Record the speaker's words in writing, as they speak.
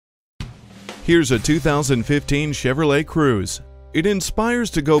Here's a 2015 Chevrolet Cruze. It inspires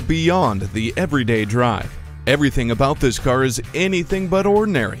to go beyond the everyday drive. Everything about this car is anything but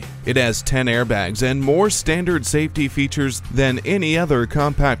ordinary. It has 10 airbags and more standard safety features than any other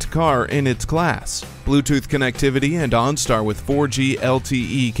compact car in its class. Bluetooth connectivity and OnStar with 4G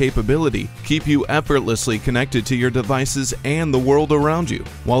LTE capability keep you effortlessly connected to your devices and the world around you,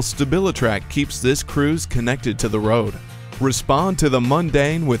 while StabiliTrak keeps this Cruze connected to the road. Respond to the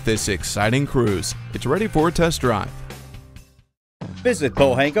mundane with this exciting Cruze. It's ready for a test drive. Visit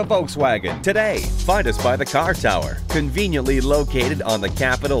Pohanka Volkswagen today. Find us by the Car Tower, conveniently located on the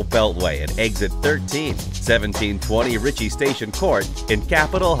Capitol Beltway at exit 13, 1720 Ritchie Station Court in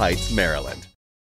Capitol Heights, Maryland.